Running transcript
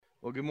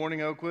Well, good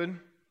morning, Oakwood.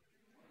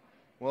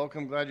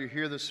 Welcome. Glad you're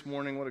here this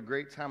morning. What a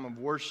great time of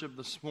worship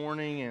this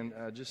morning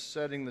and just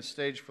setting the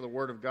stage for the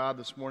Word of God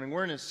this morning.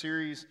 We're in a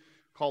series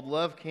called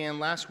Love Can.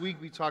 Last week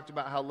we talked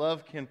about how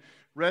love can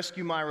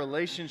rescue my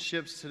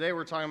relationships. Today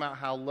we're talking about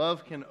how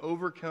love can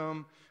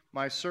overcome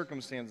my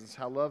circumstances.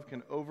 How love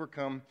can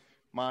overcome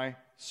my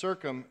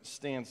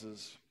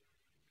circumstances.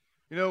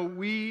 You know,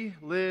 we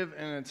live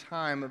in a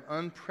time of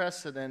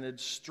unprecedented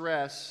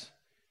stress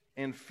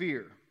and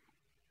fear.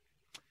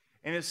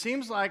 And it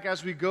seems like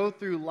as we go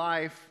through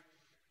life,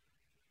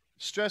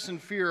 stress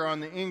and fear are on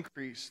the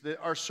increase, that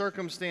our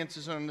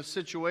circumstances and the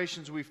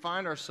situations we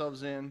find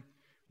ourselves in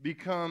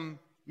become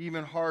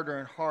even harder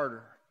and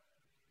harder.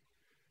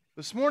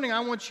 This morning,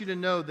 I want you to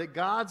know that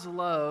God's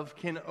love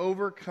can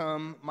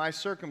overcome my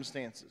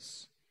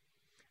circumstances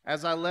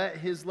as I let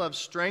His love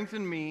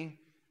strengthen me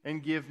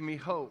and give me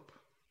hope.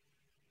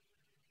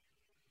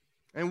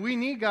 And we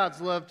need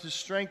God's love to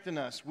strengthen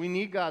us. We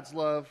need God's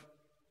love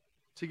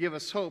to give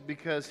us hope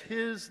because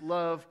His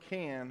love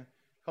can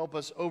help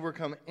us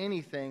overcome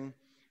anything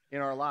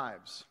in our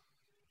lives.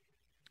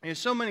 And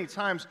so many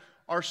times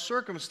our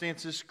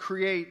circumstances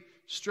create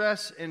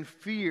stress and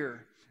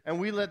fear, and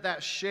we let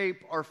that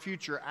shape our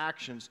future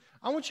actions.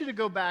 I want you to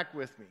go back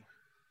with me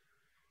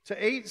to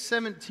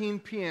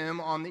 8:17 p.m.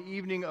 on the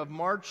evening of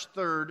March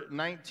 3rd,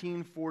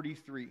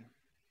 1943.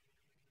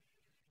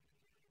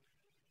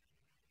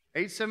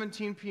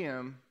 8:17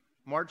 p.m.,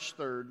 March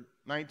 3rd,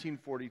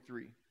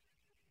 1943.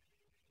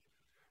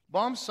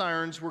 Bomb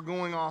sirens were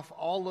going off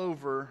all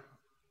over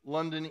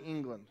London,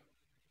 England.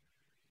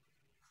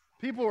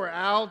 People were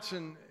out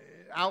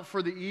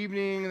for the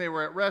evening. They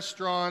were at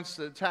restaurants.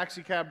 The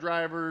taxi cab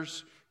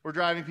drivers were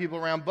driving people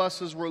around.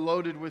 Buses were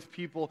loaded with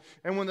people.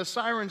 And when the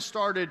sirens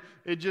started,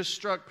 it just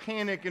struck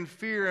panic and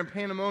fear and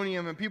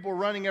pandemonium, and people were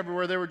running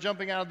everywhere. They were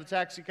jumping out of the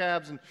taxi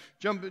cabs and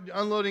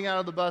unloading out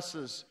of the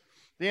buses.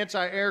 The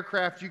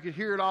anti-aircraft, you could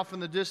hear it off in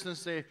the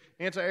distance, the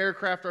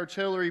anti-aircraft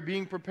artillery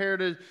being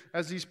prepared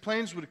as these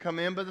planes would come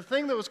in. But the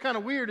thing that was kind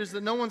of weird is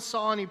that no one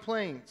saw any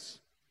planes.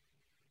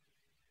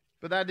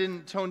 But that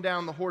didn't tone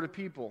down the horde of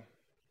people.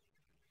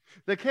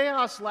 The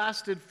chaos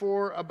lasted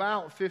for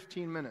about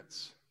 15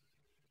 minutes.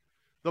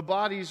 The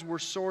bodies were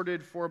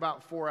sorted for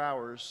about 4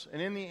 hours.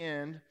 And in the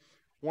end,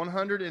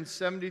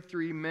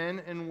 173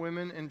 men and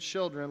women and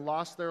children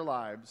lost their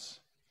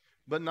lives,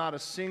 but not a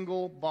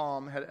single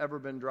bomb had ever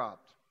been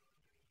dropped.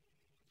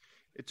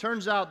 It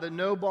turns out that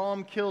no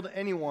bomb killed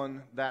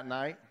anyone that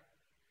night.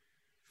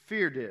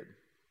 Fear did.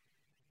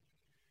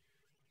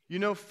 You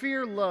know,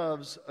 fear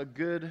loves a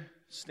good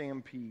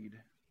stampede.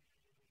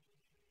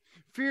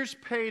 Fear's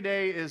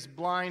payday is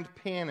blind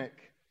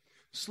panic,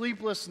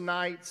 sleepless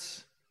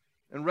nights,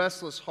 and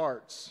restless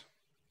hearts.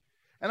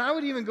 And I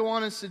would even go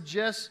on and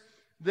suggest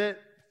that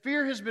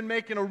fear has been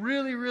making a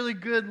really, really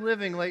good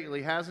living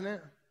lately, hasn't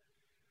it?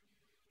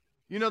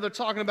 You know, they're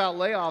talking about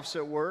layoffs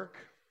at work.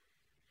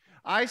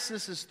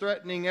 ISIS is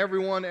threatening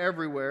everyone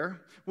everywhere.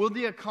 Will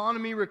the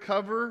economy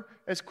recover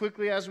as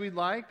quickly as we'd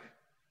like?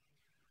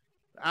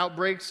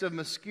 Outbreaks of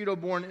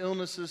mosquito-borne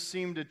illnesses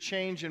seem to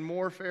change and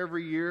morph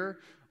every year.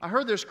 I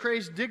heard there's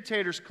crazed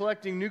dictators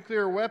collecting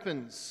nuclear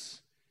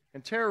weapons,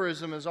 and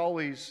terrorism is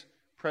always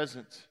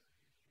present.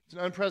 It's an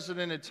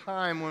unprecedented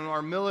time when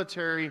our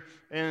military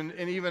and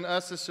even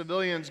us as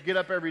civilians get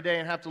up every day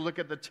and have to look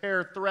at the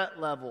terror threat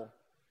level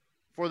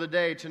for the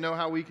day to know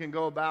how we can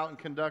go about and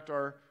conduct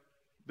our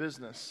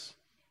business.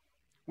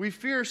 We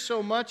fear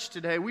so much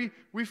today. We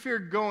fear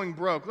going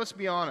broke. Let's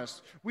be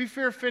honest. We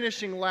fear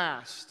finishing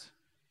last.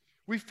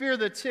 We fear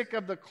the tick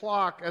of the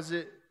clock as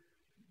it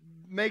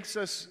makes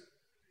us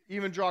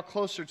even draw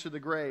closer to the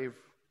grave.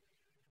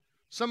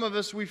 Some of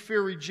us, we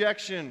fear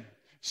rejection.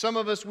 Some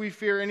of us, we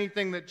fear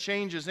anything that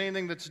changes,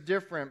 anything that's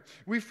different.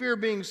 We fear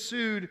being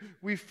sued.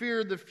 We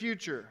fear the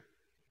future.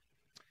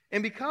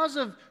 And because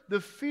of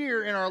the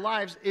fear in our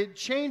lives, it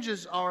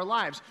changes our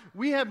lives.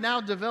 We have now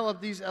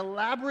developed these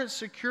elaborate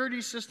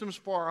security systems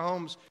for our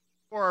homes,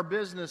 for our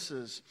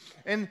businesses.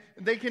 And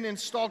they can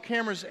install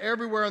cameras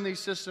everywhere on these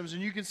systems,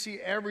 and you can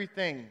see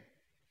everything.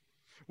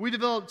 We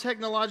developed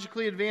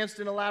technologically advanced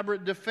and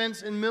elaborate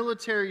defense and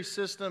military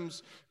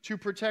systems to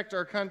protect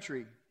our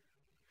country.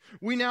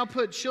 We now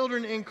put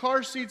children in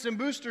car seats and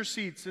booster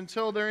seats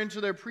until they're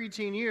into their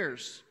preteen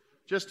years,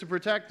 just to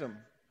protect them.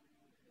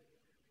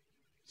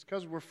 It's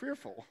because we're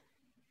fearful.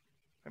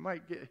 They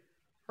might get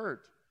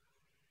hurt.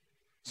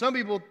 Some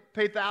people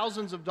pay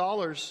thousands of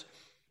dollars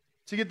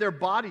to get their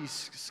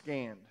bodies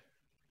scanned.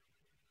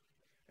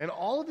 And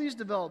all of these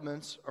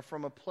developments are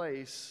from a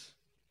place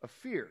of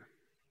fear.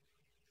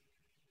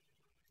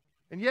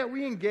 And yet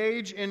we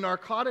engage in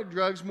narcotic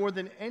drugs more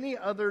than any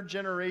other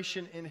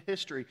generation in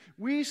history.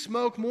 We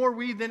smoke more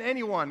weed than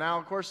anyone. Now,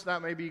 of course,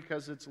 that may be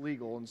because it's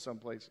legal in some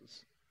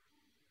places.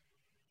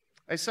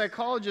 A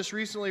psychologist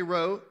recently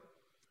wrote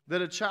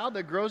that a child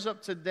that grows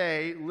up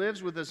today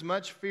lives with as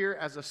much fear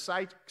as a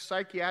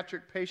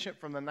psychiatric patient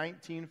from the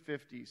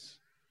 1950s.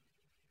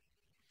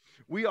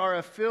 We are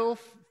a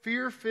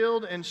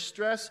fear-filled and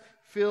stress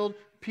filled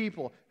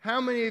people. How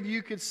many of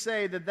you could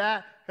say that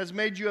that has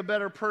made you a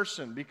better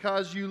person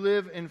because you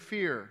live in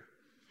fear?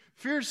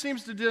 Fear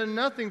seems to do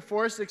nothing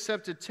for us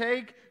except to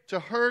take, to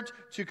hurt,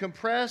 to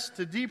compress,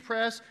 to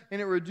depress,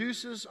 and it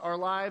reduces our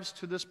lives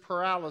to this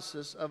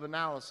paralysis of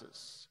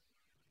analysis.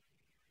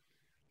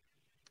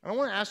 I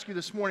want to ask you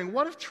this morning,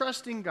 what if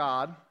trusting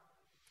God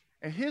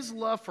and His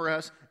love for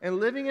us and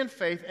living in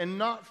faith and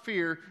not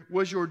fear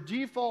was your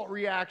default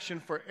reaction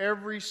for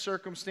every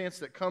circumstance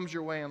that comes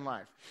your way in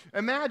life?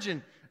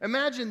 Imagine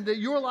that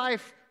your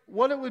life,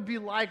 what it would be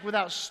like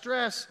without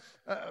stress,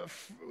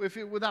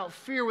 without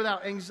fear,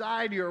 without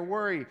anxiety or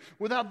worry,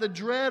 without the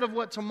dread of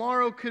what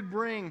tomorrow could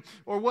bring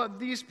or what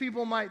these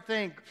people might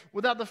think,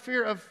 without the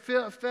fear of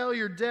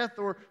failure, death,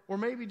 or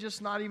maybe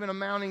just not even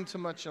amounting to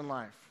much in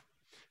life.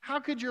 How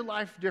could your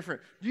life be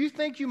different? Do you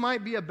think you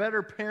might be a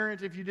better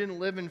parent if you didn't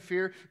live in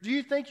fear? Do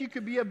you think you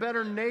could be a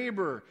better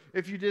neighbor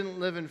if you didn't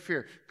live in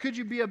fear? Could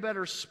you be a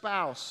better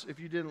spouse if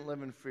you didn't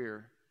live in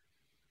fear?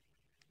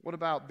 What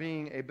about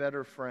being a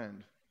better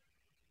friend?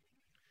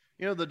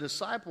 You know, the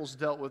disciples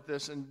dealt with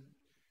this, and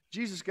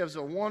Jesus gives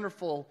a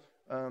wonderful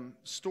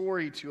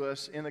story to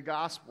us in the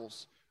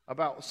Gospels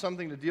about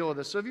something to deal with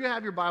this. So if you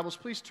have your Bibles,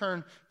 please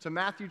turn to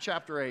Matthew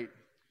chapter 8.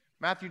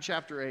 Matthew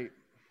chapter 8.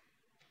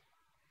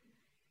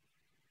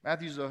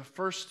 Matthew's the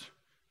first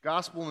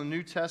gospel in the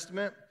New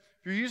Testament.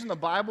 If you're using the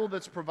Bible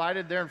that's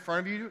provided there in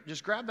front of you,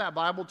 just grab that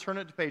Bible, turn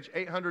it to page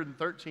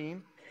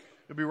 813.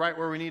 It'll be right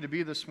where we need to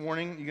be this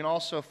morning. You can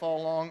also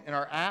follow along in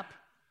our app.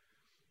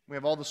 We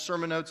have all the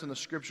sermon notes and the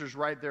scriptures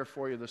right there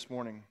for you this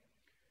morning.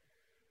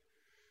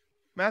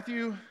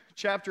 Matthew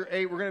chapter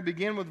 8, we're going to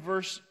begin with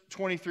verse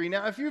 23.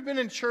 Now, if you've been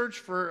in church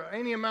for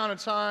any amount of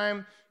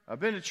time,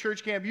 been to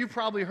church camp, you've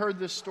probably heard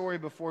this story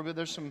before, but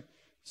there's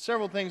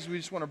several things we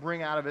just want to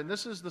bring out of it. And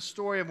this is the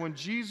story of when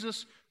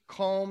Jesus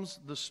calms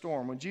the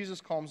storm. When Jesus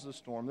calms the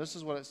storm, this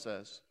is what it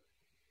says.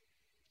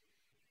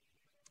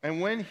 And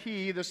when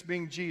he, this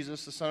being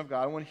Jesus, the Son of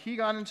God, when he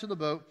got into the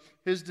boat,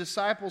 his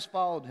disciples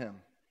followed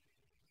him.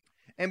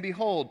 And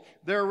behold,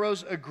 there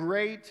arose a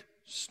great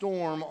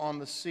storm on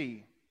the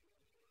sea,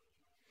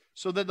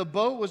 so that the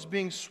boat was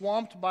being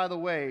swamped by the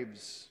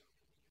waves,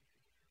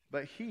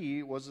 but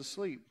he was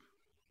asleep.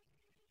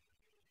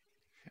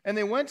 And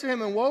they went to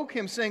him and woke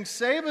him, saying,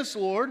 "Save us,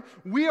 Lord,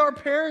 we are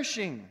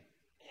perishing."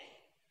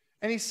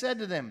 And he said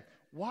to them,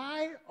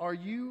 "Why are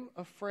you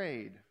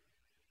afraid,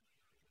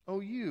 O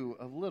you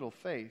of little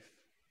faith?"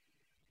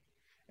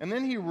 And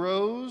then he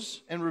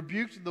rose and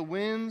rebuked the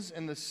winds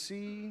and the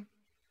sea,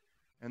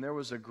 and there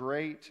was a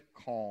great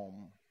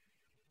calm.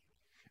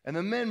 And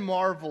the men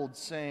marveled,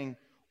 saying,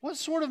 "What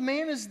sort of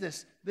man is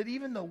this, that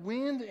even the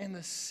wind and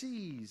the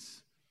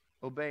seas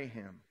obey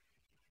him?"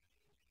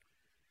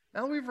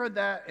 Now that we've read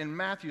that in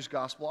Matthew's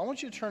gospel, I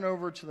want you to turn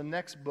over to the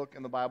next book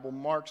in the Bible,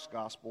 Mark's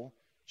gospel,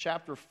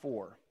 chapter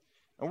 4.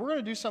 And we're going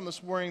to do something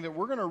this morning that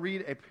we're going to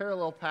read a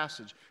parallel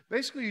passage.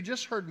 Basically, you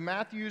just heard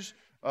Matthew's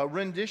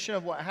rendition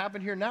of what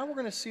happened here. Now we're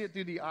going to see it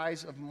through the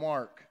eyes of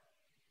Mark.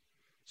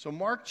 So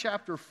Mark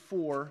chapter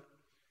 4,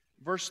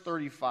 verse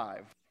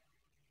 35.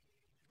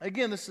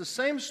 Again, this is the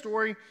same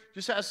story,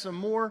 just has some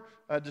more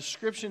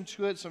description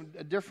to it,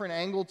 a different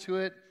angle to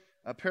it,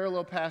 a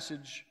parallel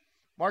passage.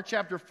 Mark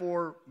chapter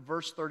 4,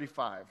 verse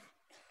 35.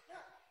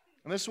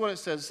 And this is what it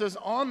says. It says,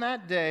 "On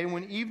that day,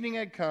 when evening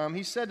had come,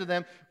 he said to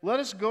them, 'Let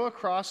us go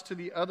across to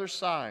the other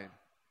side.'"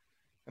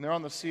 And they're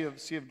on the Sea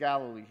of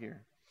Galilee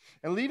here.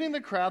 "And leaving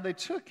the crowd, they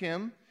took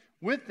him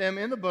with them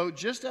in the boat,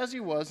 just as he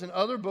was, and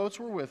other boats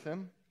were with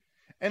him.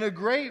 And a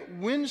great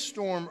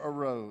windstorm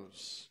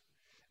arose,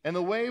 and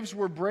the waves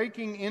were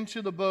breaking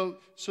into the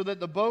boat, so that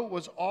the boat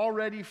was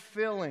already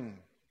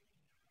filling.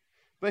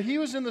 But he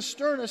was in the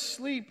stern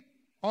asleep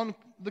on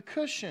the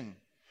cushion.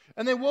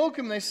 And they woke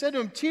him. They said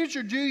to him,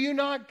 'Teacher, do you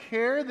not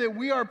care that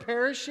we are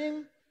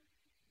perishing?'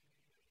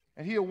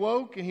 And he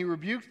awoke, and he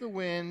rebuked the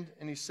wind,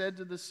 and he said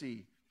to the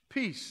sea,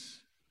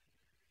 'Peace,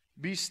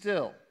 be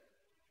still.'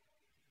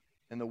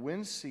 And the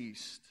wind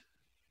ceased,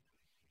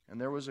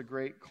 and there was a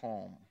great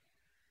calm.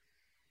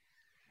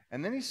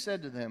 And then he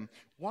said to them,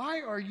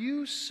 'Why are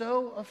you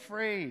so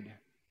afraid?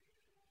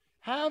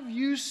 Have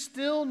you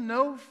still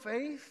no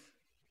faith?'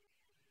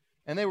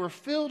 And they were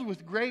filled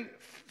with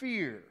great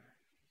fear,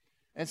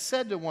 and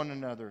said to one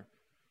another,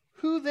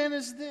 'Who then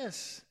is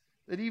this,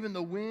 that even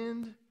the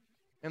wind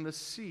and the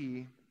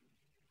sea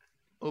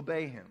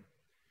obey him?'"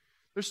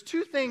 There's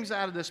two things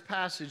out of this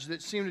passage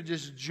that seem to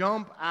just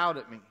jump out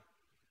at me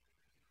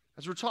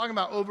as we're talking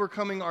about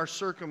overcoming our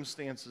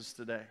circumstances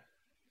today.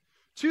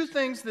 Two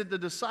things that the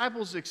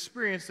disciples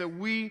experienced that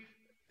we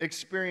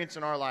experience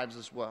in our lives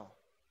as well.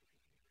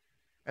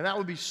 And that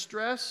would be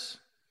stress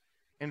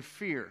and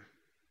fear.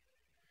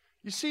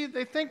 You see,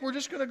 they think we're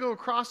just going to go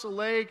across a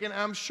lake, and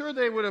I'm sure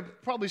they would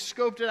have probably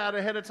scoped it out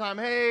ahead of time.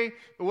 Hey,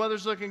 the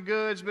weather's looking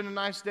good. It's been a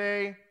nice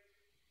day.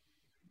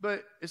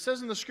 But it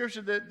says in the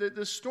scripture that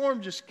the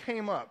storm just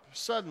came up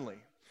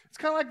suddenly. It's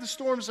kind of like the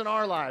storms in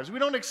our lives. We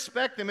don't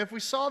expect them. If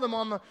we saw them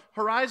on the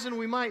horizon,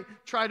 we might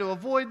try to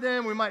avoid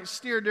them. We might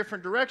steer a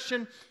different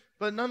direction.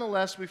 But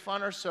nonetheless, we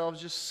find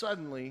ourselves just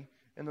suddenly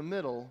in the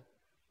middle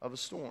of a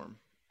storm.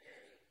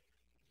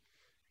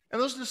 And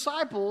those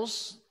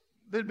disciples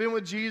that had been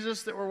with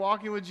Jesus, that were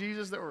walking with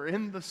Jesus, that were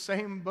in the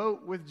same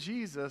boat with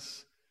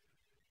Jesus,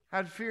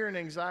 had fear and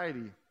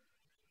anxiety.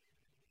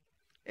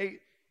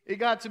 It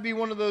got to be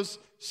one of those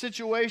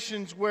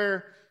situations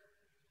where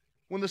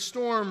when the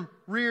storm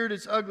reared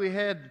its ugly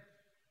head,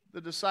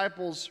 the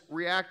disciples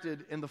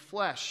reacted in the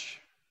flesh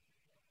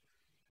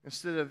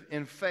instead of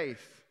in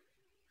faith.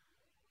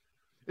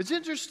 It's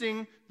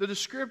interesting, the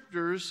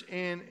descriptors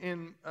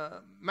in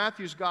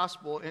Matthew's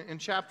Gospel, in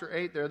chapter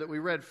 8 there that we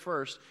read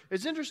first.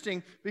 It's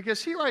interesting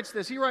because he writes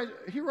this. He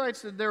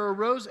writes that there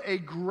arose a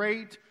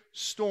great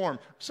storm.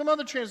 Some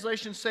other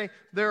translations say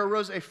there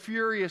arose a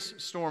furious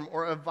storm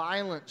or a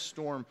violent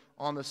storm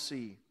on the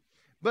sea.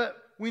 But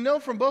we know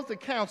from both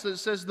accounts that it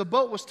says the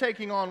boat was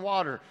taking on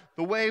water.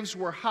 The waves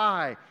were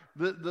high.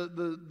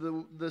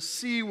 The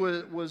sea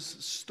was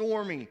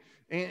stormy.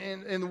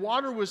 And the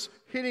water was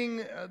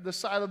hitting the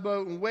side of the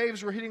boat, and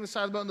waves were hitting the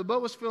side of the boat, and the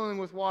boat was filling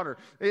with water.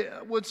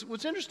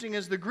 What's interesting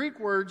is the Greek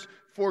words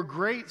for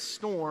great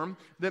storm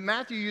that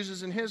Matthew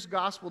uses in his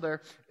gospel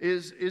there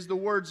is the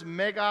words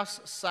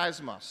megas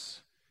seismos.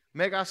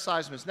 Megas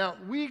seismos. Now,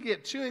 we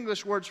get two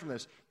English words from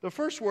this. The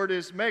first word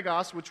is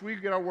megas, which we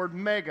get our word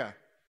mega.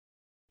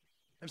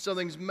 If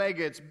something's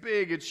mega, it's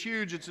big, it's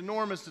huge, it's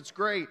enormous, it's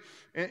great.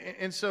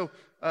 And so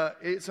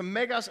it's a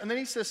megas, and then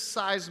he says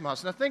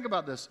seismos. Now, think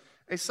about this.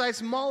 A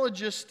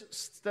seismologist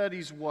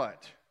studies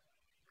what?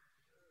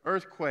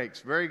 Earthquakes.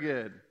 Very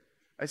good.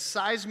 A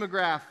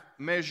seismograph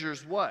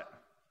measures what?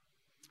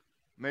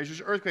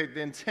 Measures earthquake,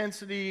 the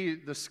intensity,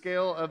 the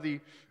scale of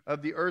the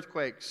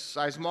earthquakes.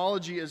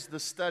 Seismology is the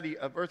study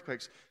of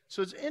earthquakes.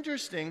 So it's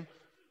interesting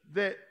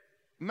that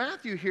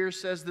Matthew here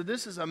says that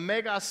this is a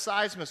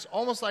megaseismus,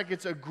 almost like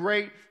it's a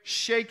great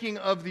shaking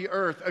of the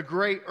earth, a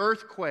great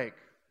earthquake.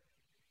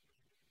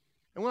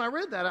 And when I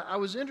read that, I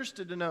was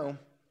interested to know,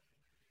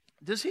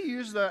 does he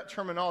use that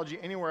terminology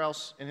anywhere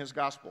else in his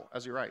gospel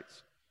as he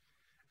writes?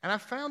 And I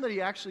found that he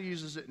actually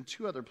uses it in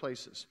two other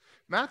places.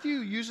 Matthew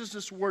uses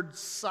this word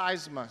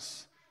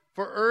seismus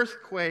for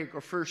earthquake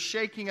or for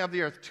shaking of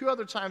the earth 2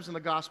 other times in the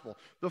gospel.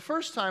 The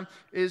first time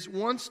is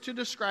once to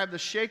describe the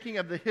shaking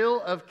of the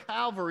hill of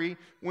Calvary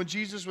when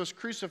Jesus was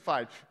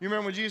crucified. You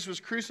remember when Jesus was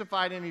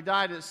crucified and he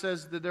died, it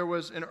says that there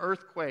was an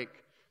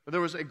earthquake.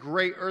 There was a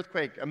great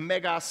earthquake, a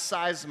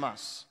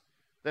megaseismus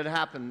that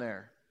happened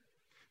there.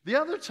 The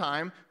other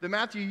time that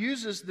Matthew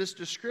uses this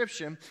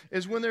description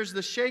is when there's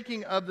the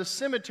shaking of the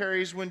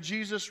cemeteries when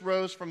Jesus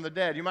rose from the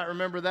dead. You might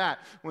remember that.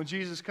 When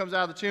Jesus comes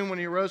out of the tomb, when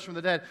he rose from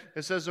the dead,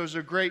 it says there's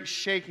a great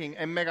shaking,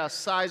 a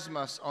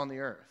megaseismus on the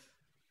earth.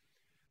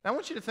 Now I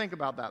want you to think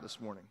about that this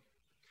morning.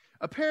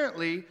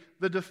 Apparently,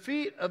 the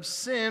defeat of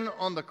sin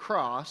on the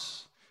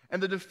cross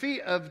and the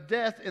defeat of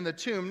death in the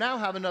tomb now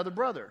have another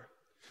brother.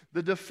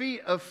 The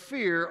defeat of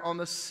fear on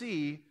the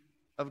Sea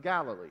of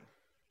Galilee.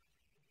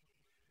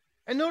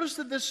 And notice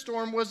that this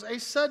storm was a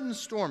sudden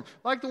storm,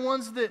 like the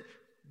ones that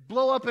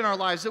blow up in our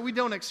lives that we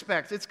don't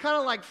expect. It's kind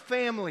of like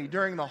family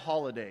during the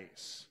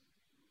holidays.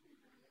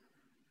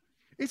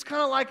 It's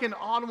kind of like an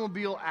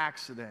automobile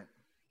accident.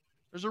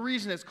 There's a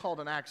reason it's called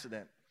an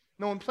accident.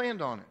 No one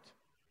planned on it.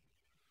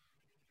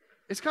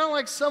 It's kind of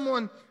like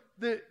someone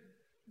that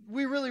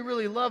we really,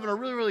 really love and are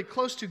really, really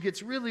close to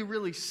gets really,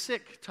 really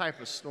sick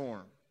type of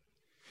storm.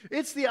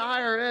 It's the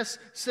IRS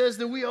says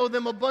that we owe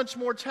them a bunch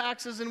more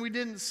taxes and we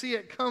didn't see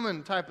it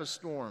coming type of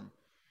storm.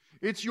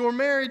 It's your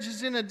marriage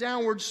is in a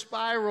downward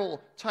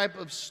spiral type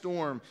of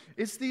storm.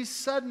 It's these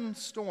sudden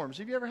storms.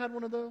 Have you ever had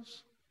one of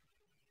those?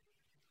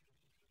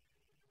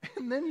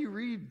 And then you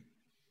read,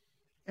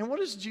 and what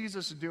is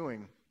Jesus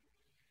doing?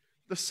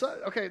 The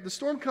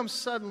storm comes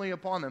suddenly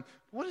upon them.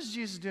 What is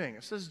Jesus doing?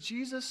 It says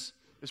Jesus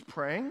is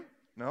praying.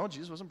 No,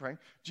 Jesus wasn't praying.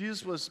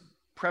 Jesus was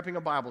prepping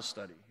a Bible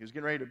study. He was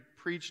getting ready to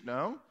preach.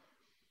 No.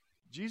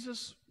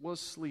 Jesus was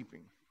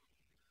sleeping.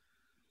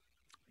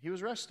 He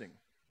was resting.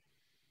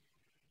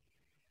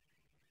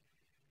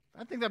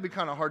 I think that'd be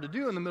kind of hard to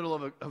do in the middle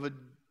of a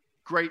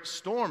great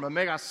storm, a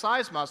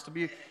megaseismos,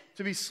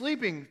 to be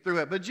sleeping through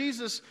it. But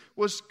Jesus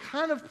was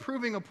kind of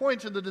proving a point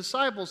to the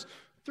disciples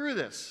through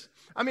this.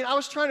 I mean, I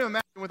was trying to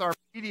imagine with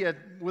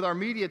our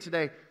media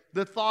today,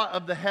 the thought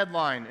of the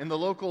headline in the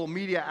local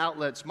media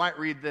outlets might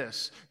read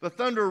this: "The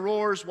thunder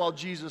roars while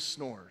Jesus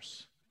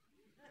snores."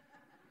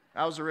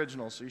 That was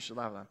original, so you should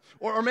laugh at that.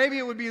 Or maybe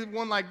it would be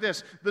one like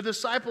this: "The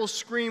disciples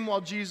scream while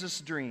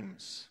Jesus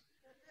dreams."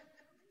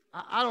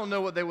 I don't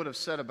know what they would have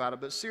said about it,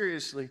 but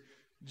seriously,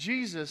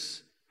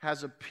 Jesus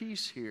has a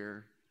peace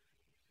here,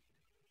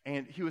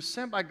 and he was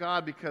sent by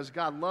God because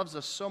God loves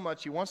us so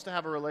much. He wants to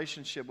have a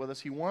relationship with us.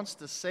 He wants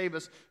to save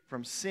us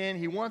from sin.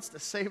 He wants to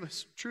save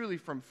us truly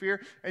from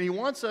fear, and he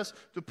wants us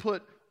to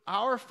put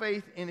our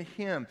faith in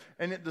him.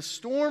 And if the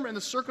storm and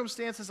the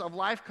circumstances of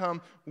life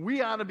come,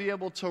 we ought to be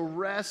able to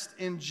rest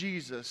in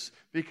Jesus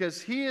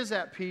because he is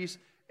at peace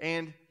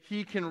and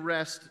he can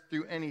rest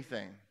through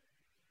anything.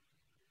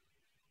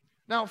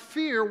 Now,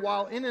 fear,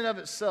 while in and of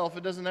itself,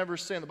 it doesn't ever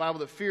say in the Bible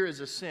that fear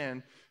is a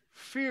sin.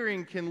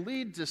 Fearing can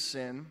lead to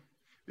sin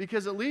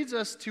because it leads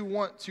us to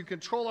want to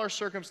control our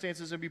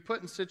circumstances and be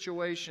put in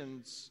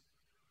situations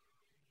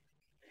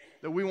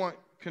that we want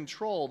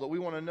control, that we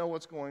want to know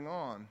what's going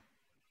on.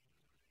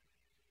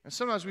 And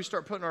sometimes we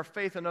start putting our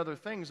faith in other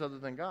things other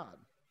than God.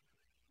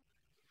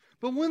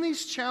 But when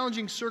these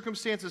challenging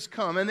circumstances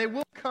come, and they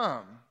will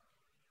come,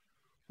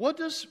 what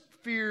does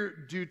fear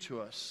do to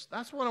us?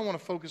 That's what I want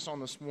to focus on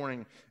this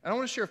morning. And I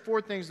want to share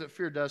 4 things that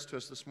fear does to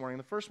us this morning.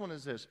 The first one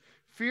is this: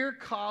 fear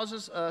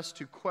causes us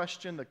to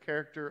question the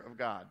character of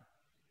God.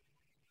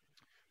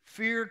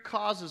 Fear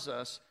causes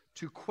us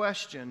to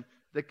question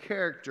the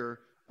character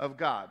of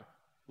God.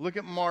 Look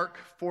at Mark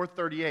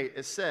 4:38.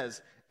 It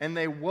says, "And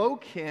they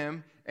woke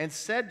him and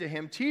said to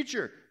him,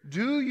 'Teacher,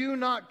 do you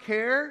not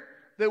care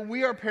that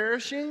we are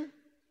perishing?'"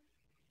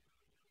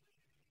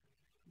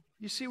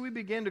 You see, we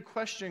begin to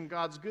question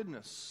God's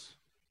goodness.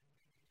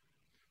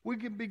 We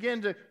can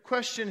begin to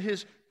question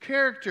His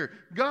character.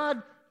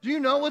 God, do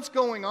you know what's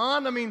going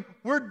on? I mean,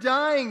 we're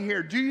dying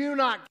here. Do you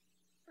not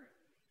care?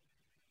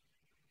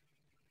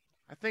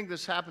 I think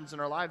this happens in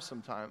our lives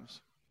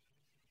sometimes.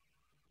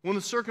 When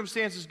the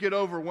circumstances get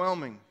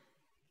overwhelming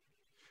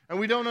and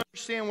we don't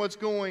understand what's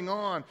going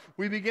on,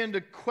 we begin to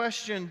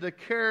question the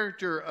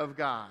character of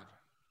God.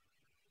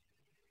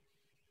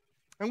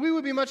 And we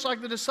would be much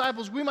like the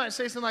disciples. We might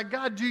say something like,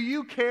 "God, do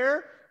you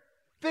care?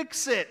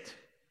 Fix it.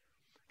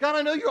 God,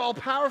 I know you're all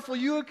powerful.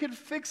 You could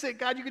fix it.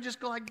 God, you could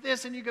just go like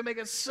this and you could make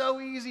it so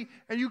easy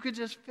and you could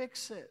just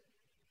fix it."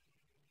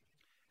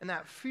 And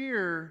that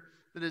fear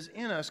that is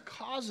in us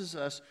causes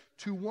us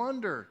to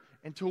wonder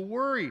and to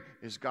worry.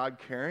 Is God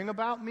caring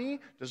about me?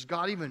 Does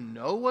God even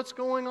know what's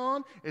going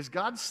on? Is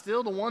God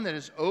still the one that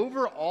is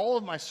over all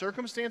of my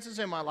circumstances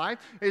in my life?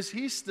 Is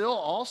He still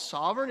all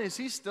sovereign? Is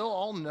He still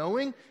all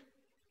knowing?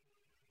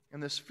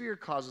 And this fear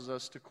causes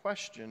us to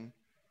question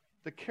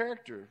the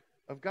character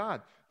of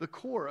God, the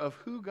core of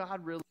who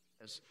God really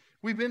is.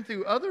 We've been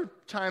through other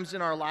times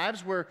in our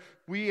lives where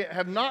we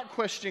have not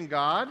questioned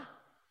God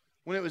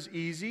when it was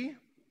easy,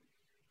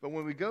 but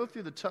when we go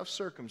through the tough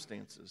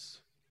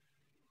circumstances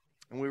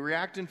and we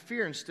react in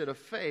fear instead of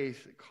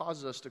faith, it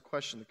causes us to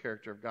question the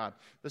character of God.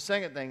 The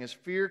second thing is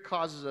fear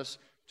causes us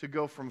to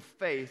go from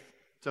faith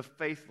to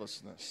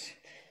faithlessness.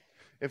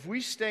 If we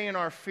stay in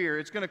our fear,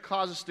 it's going to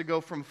cause us to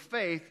go from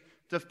faith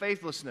to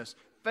faithlessness.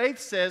 Faith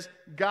says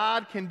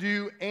God can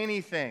do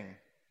anything.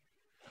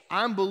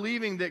 I'm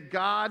believing that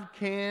God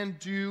can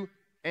do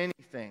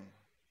anything.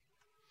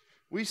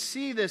 We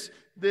see this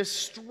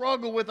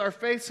struggle with our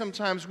faith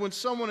sometimes when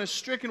someone is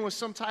stricken with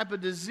some type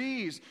of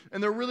disease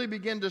and they really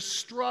begin to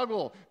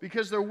struggle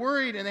because they're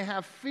worried and they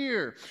have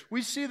fear.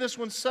 We see this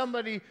when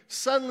somebody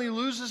suddenly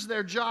loses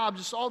their job.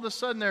 Just all of a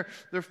sudden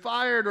they're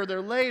fired or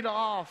they're laid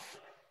off.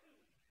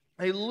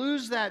 They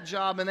lose that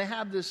job and they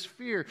have this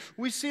fear.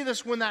 We see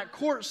this when that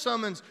court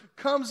summons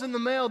comes in the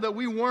mail that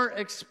we weren't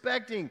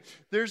expecting.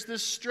 There's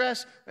this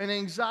stress and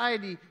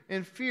anxiety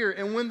and fear.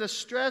 And when the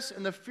stress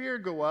and the fear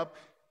go up,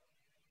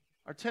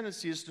 our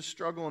tendency is to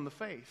struggle in the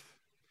faith.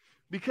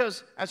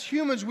 Because as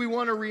humans, we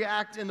want to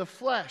react in the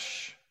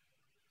flesh.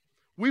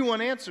 We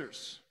want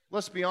answers.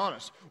 Let's be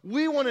honest.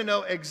 We want to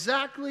know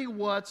exactly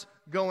what's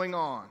going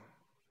on.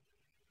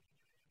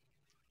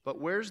 But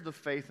where's the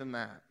faith in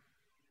that?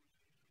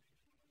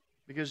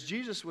 Because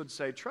Jesus would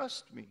say,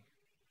 "Trust me."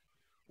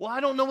 Well, I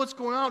don't know what's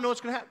going on. I don't know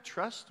what's going to happen.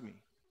 Trust me.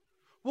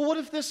 Well, what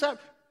if this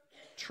happens?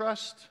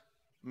 Trust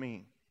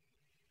me.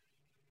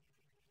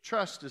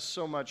 Trust is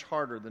so much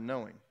harder than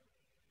knowing.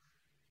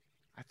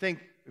 I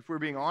think if we're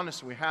being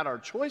honest and we had our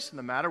choice in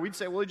the matter, we'd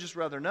say, well, we'd just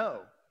rather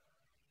know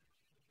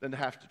than to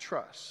have to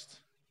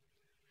trust.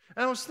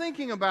 And I was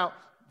thinking about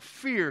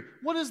fear.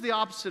 What is the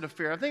opposite of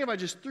fear? I think if I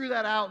just threw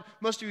that out,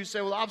 most of you would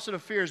say, well, the opposite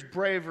of fear is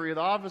bravery.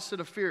 The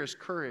opposite of fear is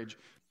courage.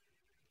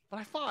 But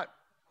I thought,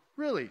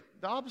 really,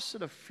 the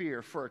opposite of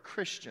fear for a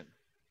Christian,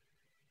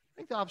 I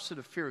think the opposite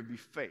of fear would be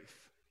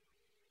faith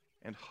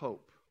and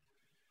hope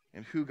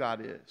in who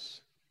God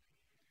is.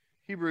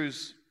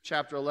 Hebrews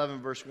chapter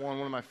 11, verse 1,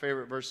 one of my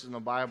favorite verses in the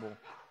Bible,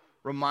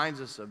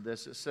 reminds us of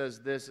this. It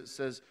says this, it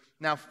says,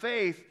 "Now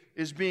faith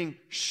is being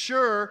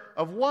sure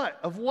of what?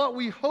 Of what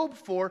we hope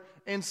for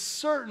and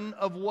certain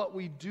of what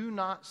we do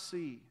not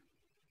see."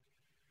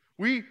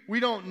 We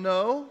don't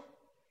know,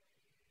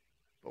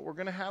 but we're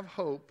going to have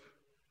hope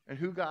in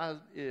who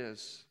God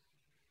is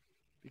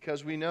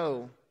because we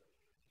know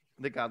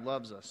that God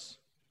loves us.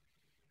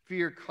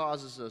 Fear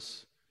causes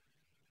us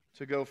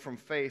to go from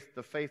faith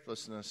to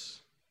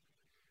faithlessness.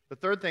 The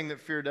third thing that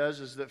fear does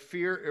is that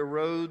fear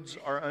erodes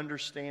our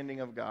understanding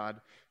of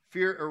God.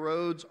 Fear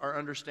erodes our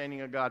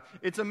understanding of God.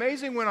 It's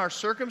amazing when our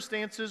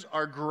circumstances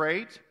are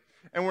great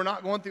and we're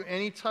not going through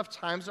any tough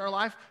times in our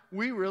life,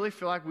 we really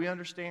feel like we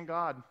understand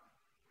God.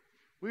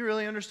 We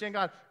really understand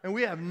God, and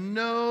we have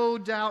no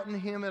doubt in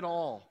Him at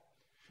all.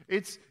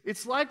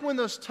 It's like when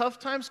those tough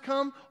times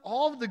come,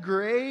 all of the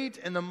great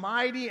and the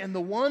mighty and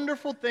the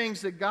wonderful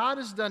things that God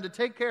has done to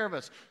take care of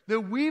us, that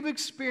we've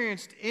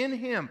experienced in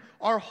Him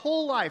our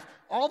whole life,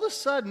 all of a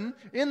sudden,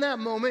 in that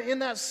moment, in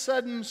that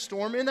sudden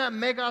storm, in that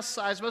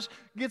megaseismos,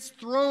 gets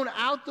thrown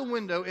out the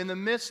window in the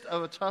midst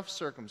of a tough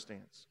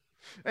circumstance.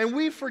 And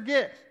we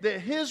forget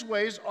that His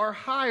ways are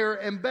higher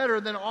and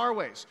better than our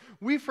ways.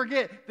 We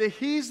forget that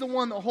He's the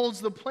one that holds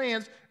the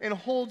plans and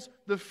holds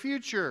the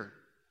future.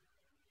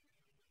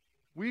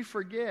 We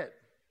forget.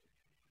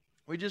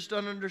 We just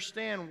don't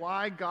understand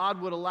why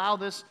God would allow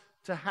this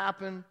to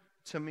happen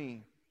to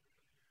me.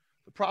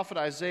 The prophet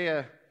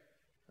Isaiah,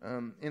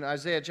 in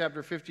Isaiah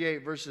chapter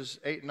 58, verses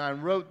 8 and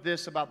 9, wrote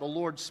this about the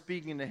Lord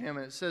speaking to him.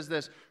 And it says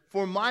this,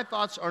 "For my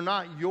thoughts are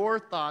not your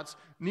thoughts,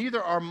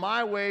 neither are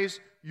my ways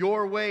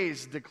your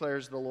ways,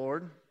 declares the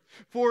Lord.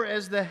 For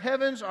as the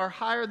heavens are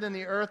higher than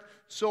the earth,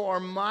 so are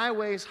my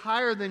ways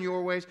higher than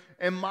your ways,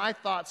 and my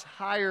thoughts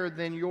higher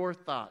than your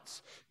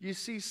thoughts." You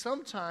see,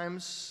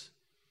 sometimes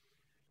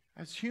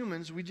as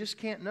humans, we just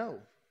can't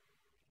know.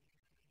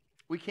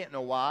 We can't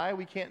know why.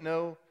 We can't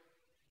know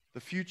the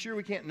future.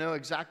 We can't know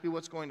exactly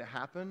what's going to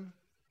happen.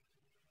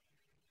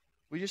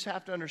 We just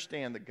have to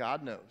understand that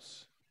God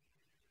knows.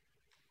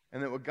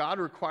 And that what God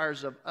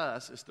requires of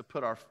us is to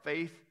put our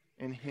faith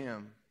in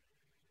Him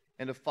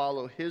and to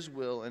follow His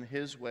will and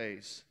His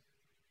ways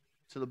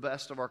to the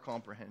best of our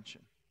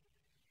comprehension.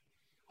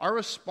 Our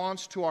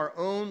response to our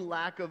own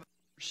lack of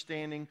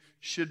understanding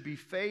should be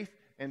faith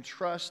and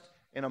trust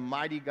in a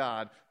mighty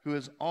God who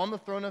is on the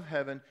throne of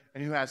heaven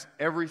and who has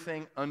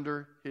everything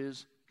under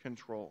His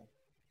control.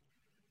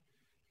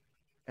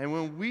 And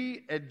when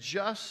we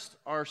adjust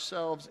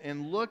ourselves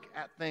and look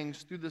at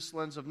things through this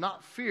lens of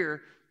not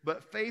fear,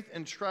 but faith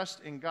and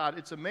trust in God,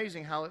 it's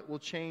amazing how it will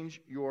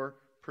change your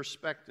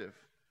perspective.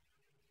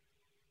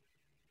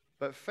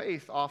 But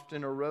faith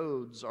often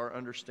erodes our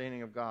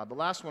understanding of God. The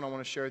last one I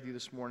want to share with you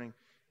this morning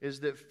is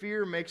that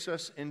fear makes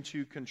us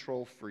into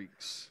control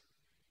freaks.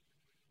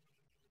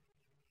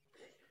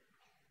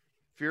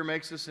 Fear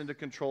makes us into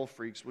control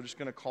freaks. We're just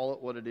going to call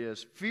it what it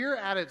is. Fear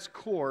at its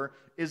core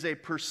is a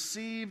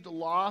perceived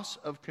loss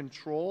of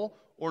control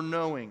or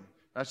knowing.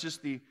 That's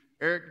just the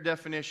Eric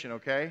definition,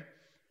 okay?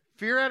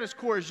 Fear at its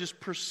core is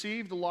just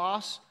perceived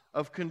loss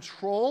of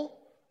control.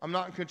 I'm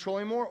not in control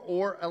anymore,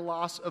 or a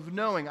loss of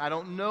knowing. I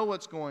don't know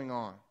what's going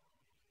on.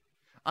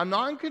 I'm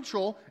not in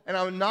control, and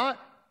I'm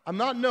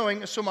not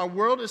knowing, so my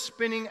world is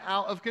spinning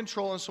out of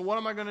control, and so what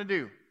am I going to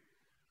do?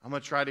 I'm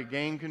going to try to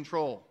gain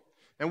control.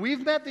 And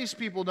we've met these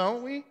people,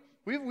 don't we?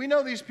 We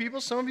know these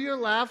people. Some of you are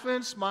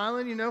laughing,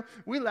 smiling, you know.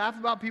 We laugh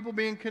about people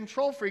being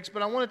control freaks,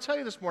 but I want to tell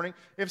you this morning,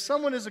 if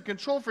someone is a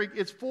control freak,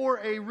 it's for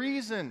a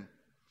reason.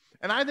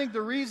 And I think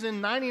the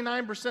reason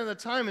 99% of the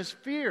time is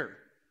fear.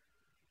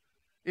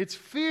 It's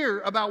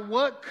fear about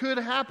what could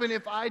happen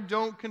if I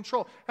don't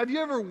control. Have you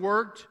ever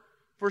worked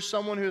for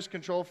someone who is a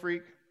control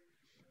freak?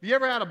 Have you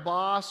ever had a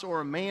boss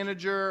or a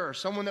manager or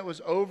someone that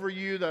was over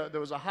you, that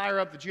was a higher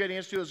up that you had to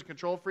answer to as a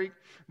control freak?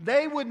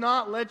 They would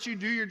not let you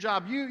do your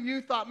job. You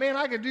thought, man,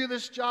 I could do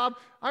this job.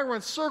 I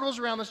run circles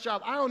around this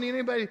job. I don't need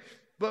anybody.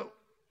 But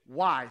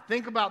why?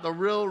 Think about the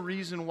real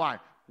reason why.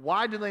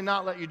 Why do they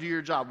not let you do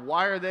your job?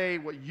 Why are they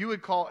what you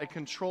would call a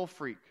control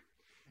freak?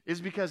 Is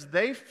because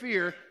they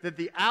fear that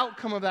the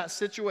outcome of that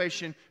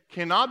situation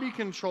cannot be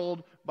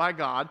controlled by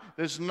God.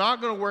 It's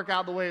not going to work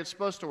out the way it's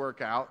supposed to work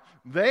out.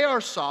 They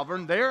are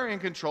sovereign. They are in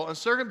control. And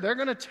they're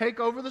going to take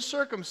over the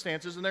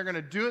circumstances, and they're going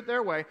to do it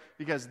their way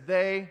because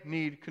they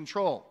need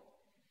control.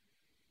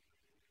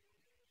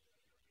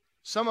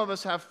 Some of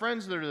us have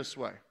friends that are this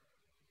way.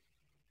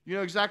 You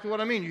know exactly what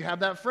I mean. You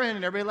have that friend,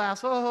 and everybody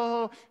laughs,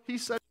 oh,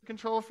 he's such a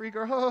control freak,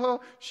 or oh,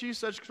 she's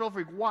such a control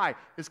freak. Why?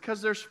 It's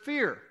because there's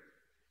fear.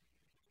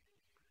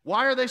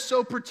 Why are they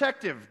so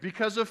protective?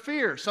 Because of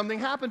fear. Something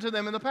happened to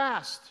them in the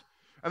past.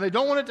 And they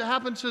don't want it to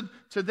happen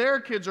to their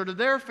kids or to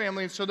their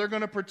family, and so they're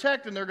going to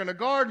protect, and they're going to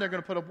guard, and they're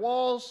going to put up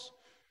walls.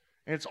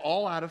 And it's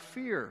all out of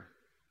fear.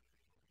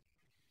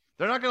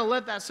 They're not going to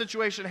let that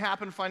situation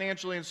happen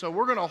financially, and so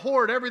we're going to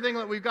hoard everything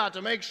that we've got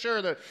to make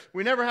sure that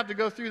we never have to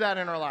go through that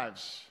in our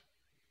lives.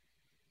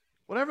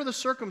 Whatever the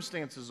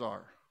circumstances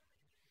are.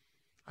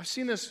 I've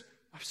seen this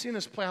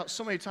play out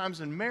so many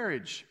times in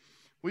marriage.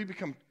 We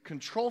become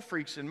control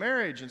freaks in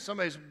marriage, and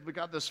somebody's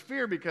got this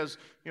fear because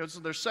it's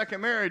their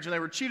second marriage, and they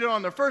were cheated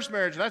on their first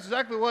marriage, and that's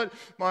exactly what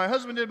my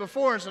husband did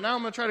before, and so now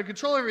I'm going to try to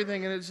control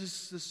everything, and it's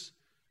just this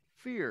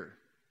fear.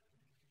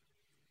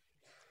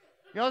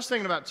 I was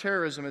thinking about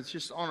terrorism. It's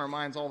just on our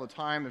minds all the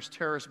time. There's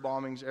terrorist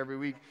bombings every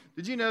week.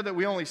 Did you know that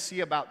we only see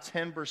about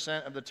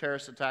 10% of the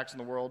terrorist attacks in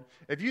the world?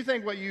 If you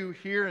think what you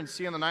hear and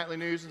see on the nightly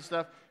news and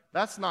stuff,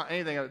 that's not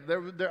anything.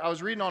 I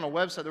was reading on a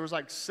website, there was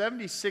like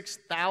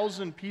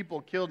 76,000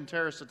 people killed in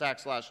terrorist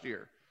attacks last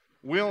year.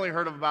 We only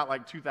heard of about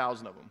like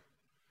 2,000 of them.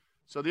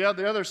 So the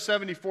other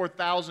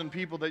 74,000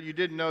 people that you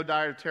didn't know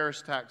died of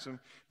terrorist attacks. And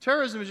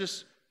terrorism is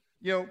just,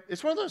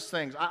 it's one of those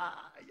things.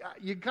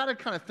 You got to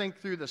kind of think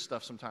through this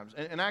stuff sometimes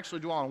and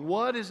actually dwell on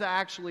what is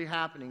actually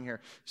happening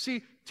here.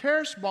 See,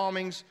 terrorist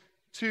bombings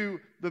to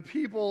the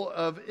people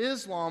of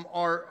Islam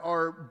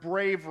are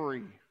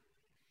bravery.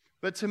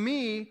 But to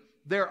me,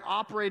 they're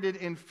operated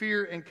in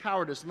fear and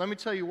cowardice. And let me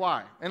tell you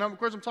why. And of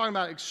course, I'm talking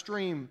about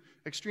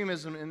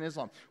extremism in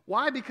Islam.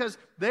 Why? Because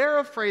they're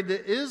afraid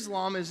that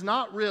Islam is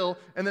not real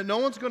and that no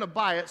one's going to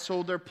buy it.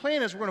 So their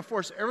plan is we're going to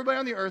force everybody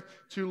on the earth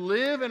to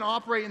live and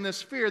operate in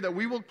this fear that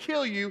we will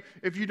kill you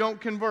if you don't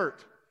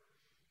convert.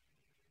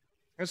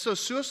 And so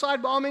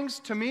suicide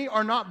bombings, to me,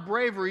 are not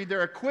bravery.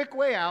 They're a quick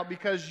way out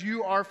because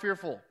you are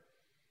fearful.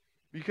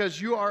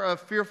 Because you are a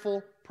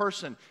fearful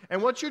person.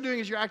 And what you're doing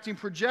is you're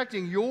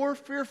projecting your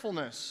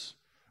fearfulness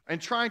and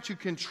trying to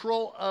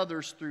control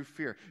others through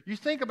fear. You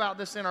think about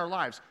this in our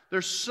lives.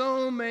 There's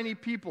so many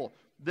people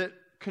that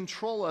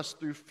control us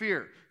through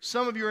fear.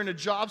 Some of you are in a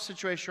job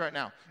situation right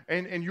now,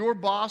 and your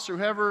boss or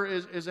whoever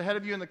is ahead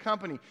of you in the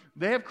company,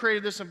 they have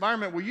created this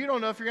environment where you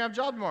don't know if you're going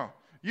to have a job tomorrow.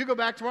 You go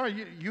back tomorrow,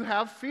 you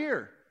have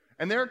fear.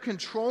 And they're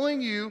controlling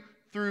you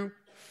through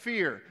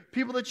fear.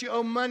 People that you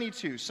owe money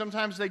to,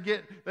 sometimes they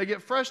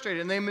get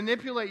frustrated and they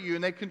manipulate you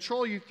and they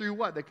control you through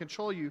what? They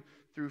control you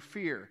through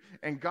fear.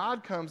 And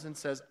God comes and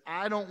says,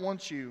 I don't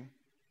want you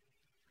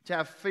to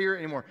have fear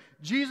anymore.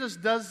 Jesus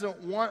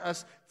doesn't want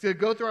us to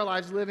go through our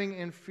lives living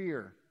in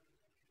fear.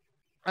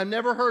 I've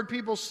never heard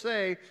people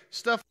say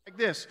stuff like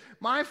this.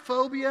 My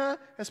phobia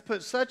has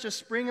put such a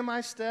spring in my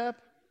step.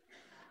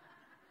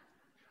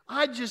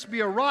 I'd just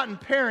be a rotten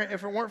parent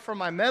if it weren't for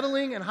my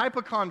meddling and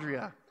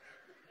hypochondria.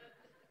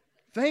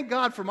 Thank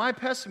God for my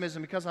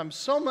pessimism because I'm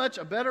so much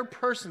a better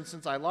person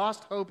since I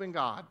lost hope in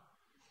God.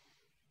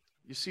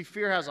 You see,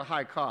 fear has a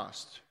high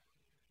cost.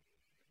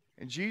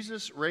 And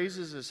Jesus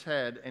raises his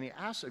head and he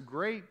asks a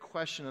great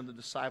question of the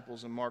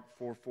disciples in Mark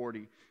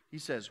 4:40. He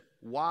says,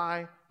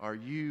 why are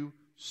you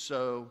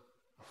so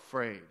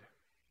afraid?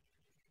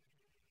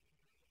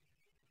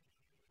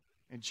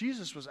 And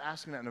Jesus was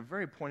asking that in a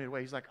very pointed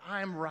way. He's like,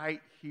 I'm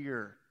right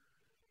here.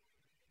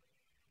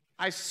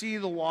 I see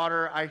the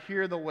water. I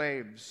hear the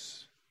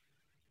waves.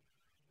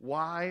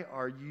 Why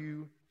are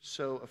you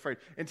so afraid?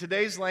 In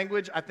today's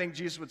language, I think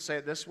Jesus would say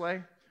it this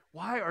way.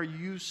 Why are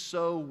you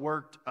so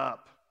worked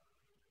up?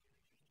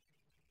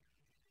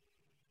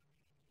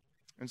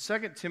 In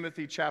 2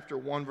 Timothy chapter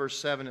 1, verse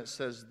 7, it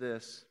says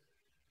this.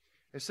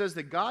 It says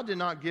that God did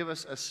not give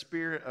us a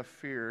spirit of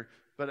fear,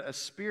 but a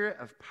spirit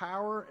of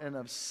power and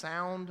of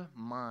sound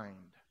mind.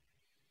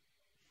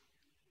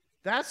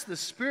 That's the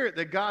spirit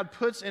that God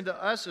puts into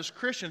us as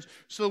Christians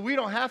so we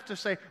don't have to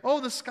say, oh,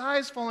 the sky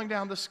is falling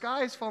down, the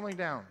sky is falling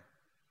down.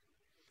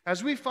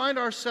 As we find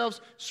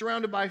ourselves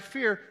surrounded by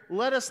fear,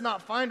 let us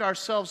not find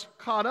ourselves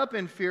caught up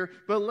in fear,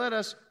 but let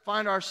us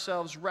find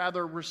ourselves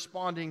rather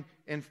responding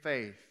in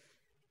faith.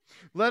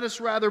 Let us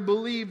rather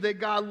believe that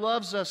God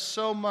loves us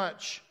so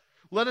much.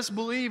 Let us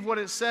believe what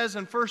it says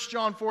in 1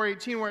 John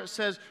 4:18 where it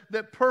says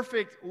that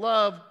perfect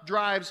love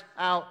drives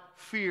out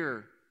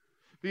fear.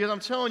 Because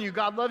I'm telling you,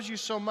 God loves you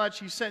so much,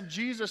 he sent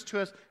Jesus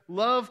to us.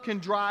 Love can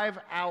drive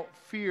out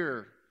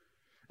fear.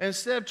 And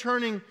instead of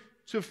turning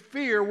to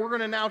fear, we're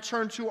going to now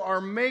turn to our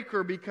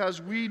Maker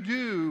because we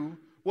do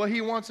what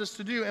he wants us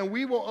to do, and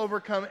we will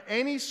overcome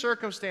any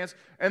circumstance,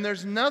 and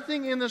there's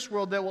nothing in this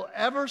world that will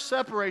ever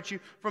separate you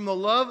from the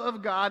love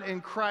of God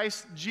in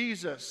Christ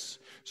Jesus.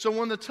 So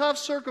when the tough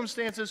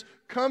circumstances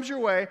comes your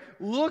way,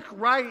 look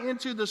right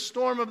into the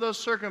storm of those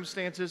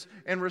circumstances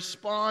and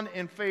respond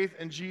in faith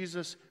in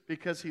Jesus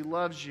because he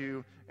loves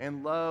you,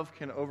 and love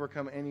can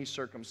overcome any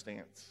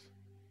circumstance.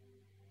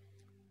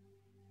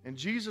 And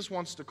Jesus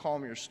wants to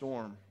calm your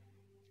storm.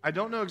 I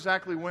don't know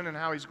exactly when and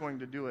how he's going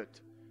to do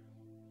it,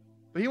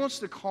 but he wants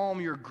to calm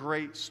your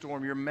great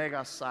storm, your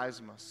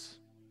megaseismos.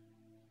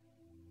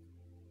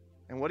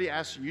 And what he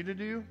asks you to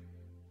do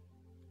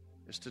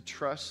is to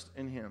trust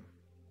in him.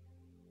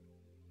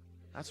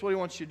 That's what he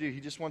wants you to do.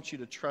 He just wants you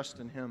to trust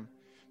in him.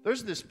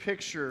 There's this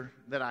picture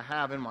that I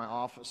have in my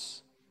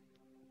office.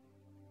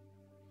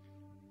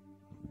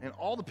 And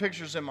all the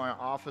pictures in my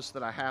office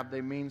that I have,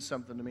 they mean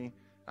something to me.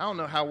 I don't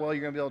know how well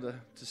you're going to be able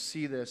to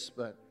see this,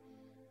 but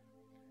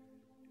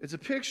it's a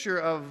picture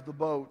of the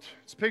boat.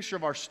 It's a picture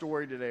of our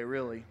story today,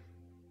 really.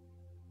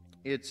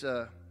 It's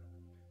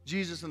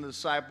Jesus and the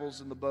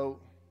disciples in the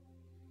boat.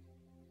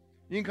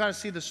 You can kind of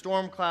see the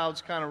storm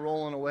clouds kind of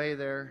rolling away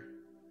there.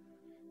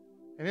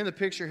 And in the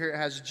picture here, it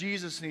has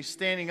Jesus, and he's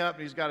standing up,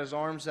 and he's got his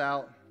arms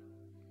out.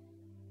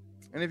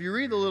 And if you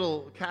read the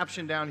little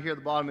caption down here at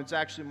the bottom, it's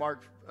actually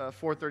Mark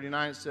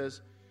 4:39. It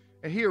says,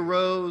 and he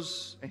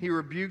arose, and he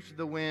rebuked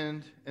the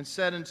wind, and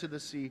said unto the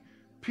sea,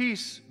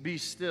 peace, be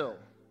still.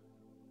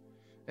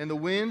 And the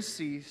wind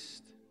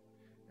ceased,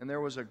 and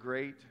there was a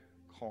great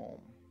calm.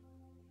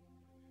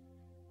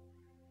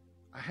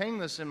 I hang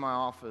this in my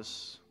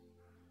office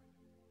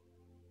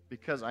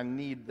because I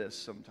need this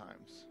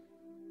sometimes.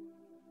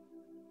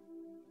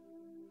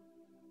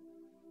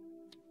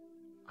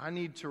 I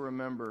need to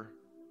remember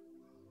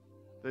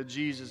that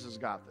Jesus has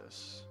got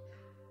this,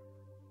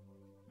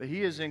 that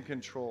he is in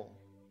control,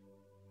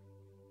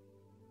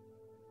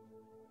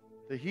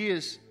 that he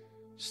is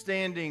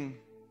standing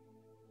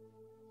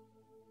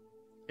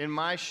in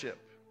my ship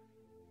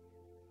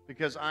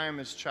because I am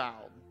his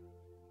child.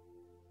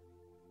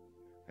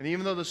 And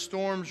even though the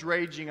storm's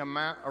raging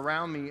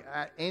around me,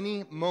 at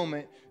any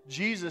moment,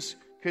 Jesus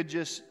could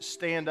just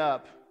stand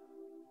up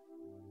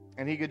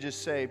and he could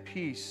just say,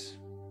 peace,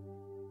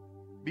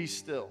 be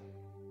still.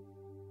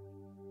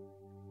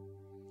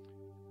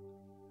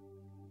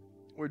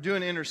 We're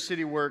doing inner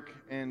city work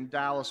in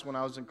Dallas when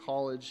I was in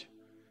college,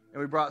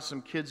 and we brought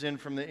some kids in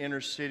from the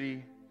inner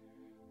city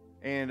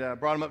and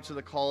brought them up to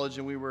the college,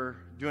 and we were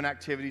doing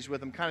activities with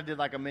them, kind of did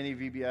like a mini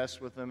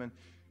VBS with them. And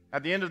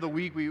at the end of the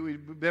week,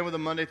 we've been with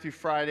them Monday through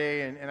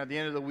Friday, and at the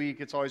end of the week,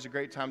 it's always a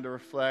great time to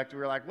reflect. We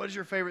were like, what is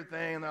your favorite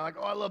thing? And they're like,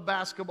 oh, I love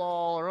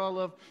basketball, or oh, I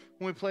love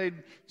when we played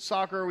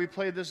soccer, we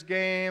played this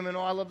game, and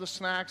oh, I love the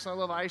snacks, and I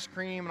love ice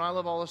cream, and I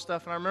love all this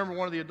stuff. And I remember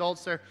one of the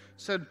adults there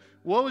said,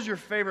 what was your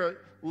favorite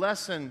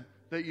lesson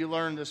that you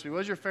learned this week? What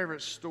was your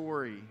favorite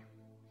story?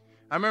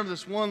 I remember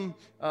this one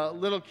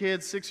little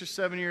kid, 6 or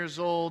 7 years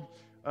old.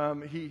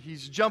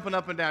 He's jumping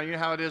up and down. You know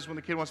how it is when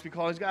the kid wants to be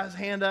called. He's got his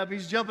hand up.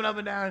 He's jumping up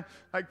and down,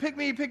 like, pick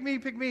me, pick me,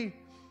 pick me.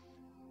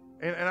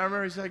 And I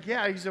remember he's like,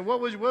 yeah. He said,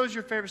 what was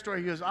your favorite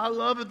story? He goes, I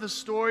love the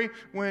story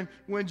when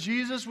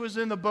Jesus was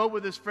in the boat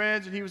with his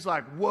friends, and he was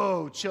like,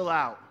 whoa, chill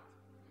out.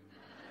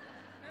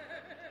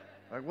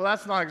 Like, well,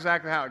 that's not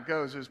exactly how it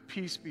goes. It's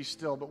peace, be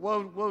still. But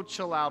whoa,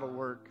 chill out will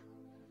work.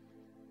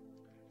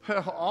 But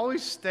it'll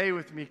always stay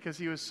with me because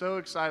he was so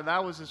excited.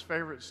 That was his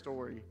favorite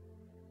story.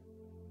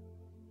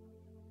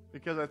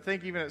 Because I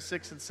think even at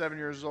 6 and 7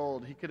 years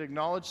old, he could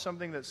acknowledge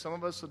something that some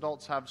of us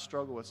adults have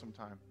struggled with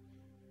sometimes.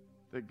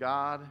 That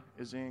God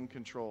is in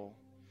control.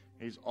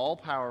 He's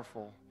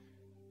all-powerful.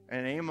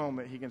 And in a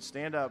moment, he can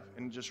stand up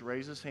and just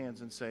raise his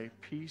hands and say,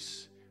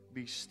 peace,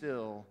 be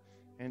still.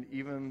 And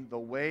even the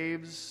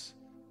waves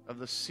of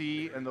the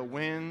sea and the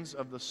winds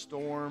of the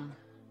storm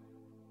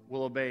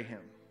will obey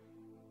him.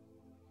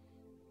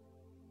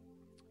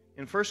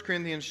 In 1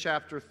 Corinthians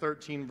chapter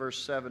 13,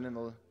 verse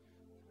 7,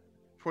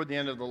 toward the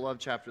end of the love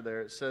chapter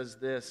there, it says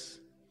this.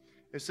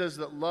 It says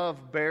that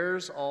love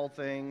bears all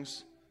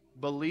things,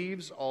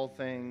 believes all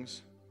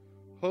things,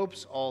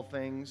 hopes all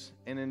things,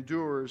 and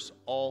endures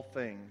all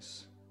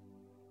things.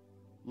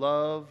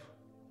 Love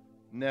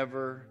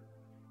never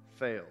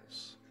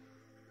fails.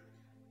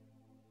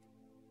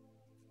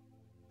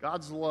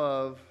 God's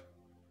love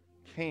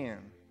can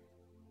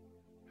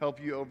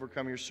help you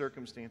overcome your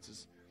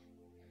circumstances.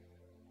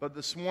 But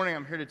this morning,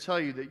 I'm here to tell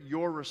you that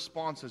your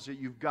response is that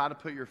you've got to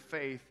put your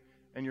faith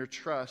and your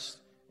trust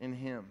in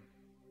him.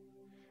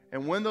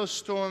 And when those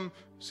storms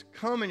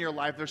come in your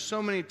life, there's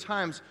so many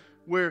times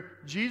where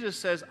Jesus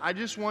says, I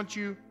just want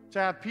you to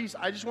have peace.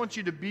 I just want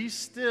you to be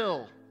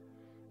still.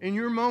 In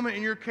your moment,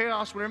 in your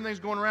chaos, when everything's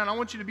going around, I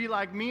want you to be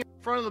like me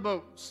in front of the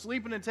boat,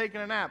 sleeping and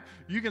taking a nap.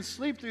 You can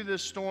sleep through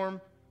this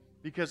storm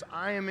because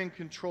I am in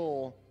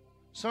control.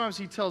 Sometimes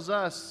he tells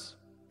us,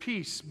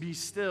 peace, be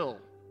still.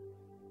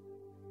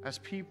 As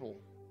people.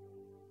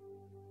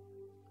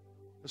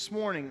 This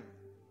morning,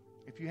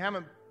 if you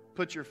haven't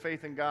put your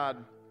faith in God,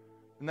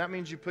 then that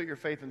means you put your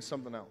faith in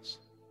something else.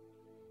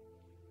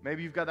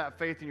 Maybe you've got that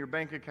faith in your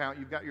bank account.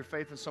 You've got your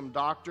faith in some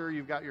doctor.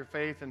 You've got your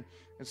faith in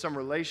some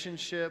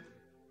relationship.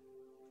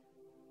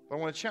 But I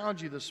want to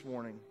challenge you this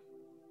morning.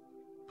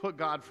 Put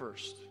God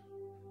first.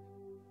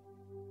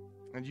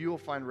 And you will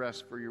find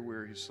rest for your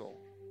weary soul.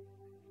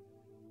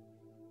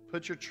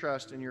 Put your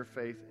trust and your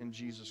faith in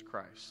Jesus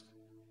Christ.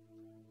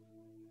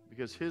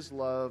 Because his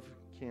love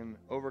can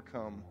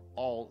overcome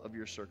all of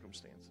your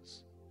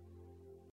circumstances.